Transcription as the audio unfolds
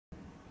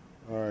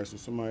Alright, so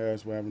somebody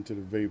asked what happened to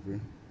the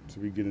Vapor.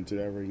 So we get into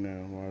that right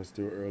now while it's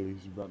still early.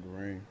 It's about to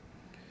rain.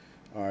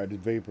 Alright, the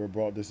Vapor,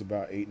 brought this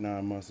about 8,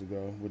 9 months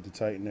ago with the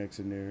Titan X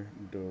in there.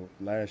 The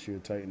last year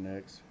Titan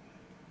X.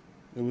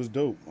 It was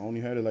dope. I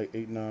only had it like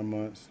 8, 9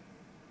 months.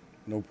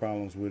 No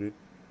problems with it.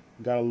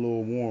 Got a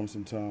little warm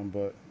sometime,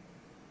 but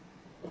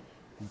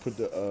you put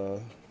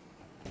the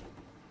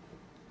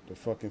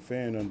fucking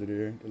fan under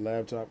there, the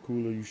laptop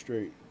cooler, you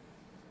straight.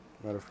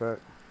 Matter of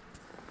fact,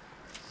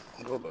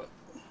 hold up.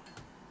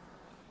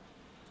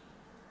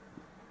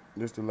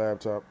 This the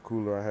laptop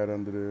cooler I had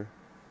under there.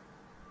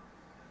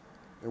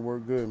 It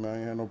worked good, man. I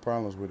ain't had no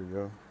problems with it,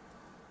 yo.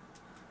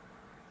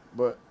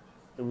 But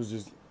it was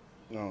just,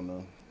 I don't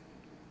know,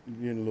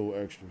 getting a little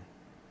extra.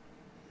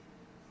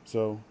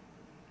 So,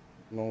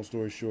 long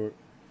story short,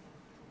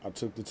 I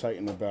took the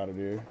Titan up out of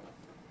there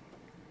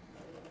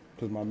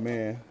because my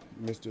man,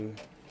 Mr.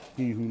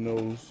 He Who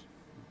Knows,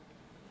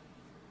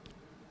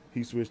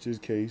 he switched his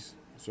case.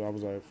 So I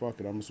was like, fuck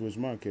it, I'm gonna switch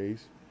my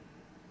case.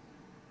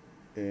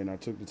 And I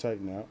took the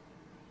Titan out.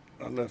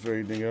 I left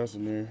everything else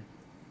in there.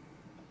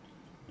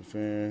 The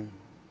fan,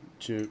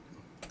 chip,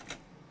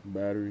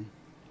 battery.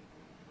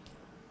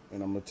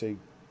 And I'm gonna take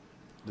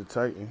the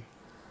Titan,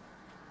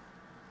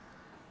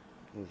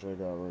 which I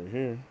got right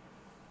here.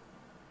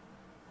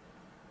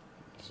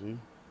 See?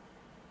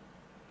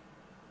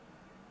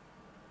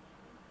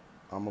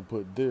 I'm gonna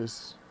put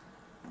this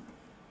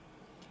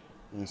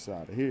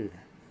inside of here.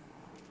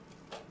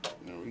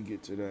 Now we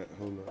get to that.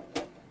 Hold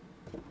up.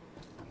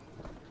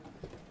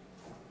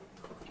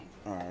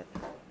 Alright.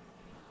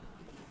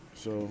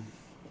 So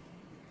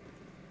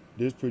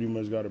this pretty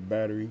much got a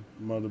battery,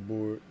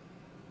 motherboard,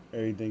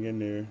 everything in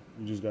there.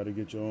 You just gotta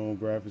get your own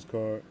graphics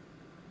card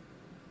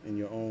and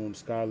your own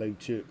Skylake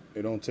chip.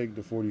 It don't take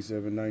the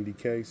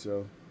 4790K,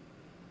 so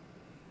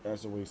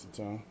that's a waste of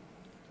time.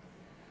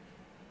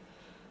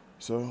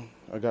 So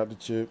I got the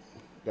chip,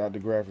 got the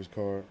graphics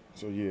card.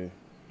 So yeah,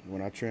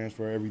 when I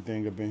transfer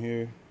everything up in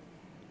here,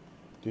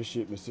 this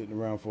shit been sitting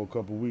around for a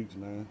couple weeks,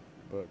 man.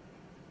 But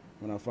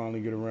when I finally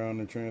get around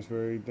and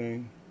transfer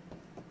everything,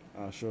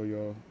 I'll show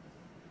y'all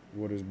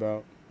what it's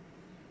about,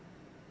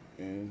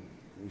 and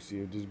we see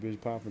if this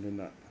bitch popping or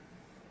not.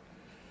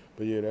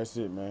 But yeah, that's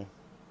it, man.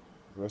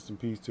 Rest in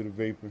peace to the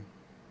Vapor.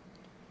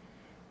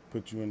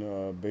 Put you in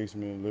the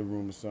basement, living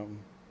room or something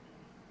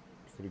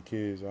for the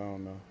kids. I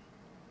don't know.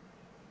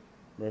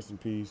 Rest in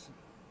peace.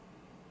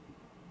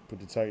 Put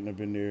the Titan up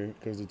in there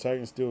because the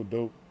Titan's still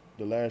dope.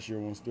 The last year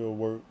one still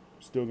worked.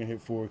 Still can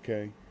hit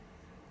 4K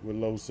with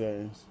low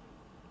settings.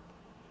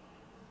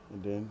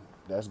 And then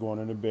that's going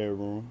in the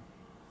bedroom.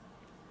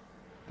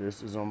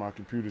 This is on my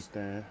computer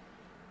stand.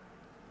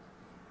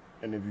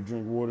 And if you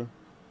drink water,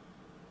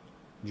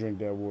 drink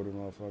that water,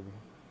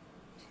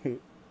 motherfucker.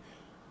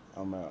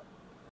 I'm out.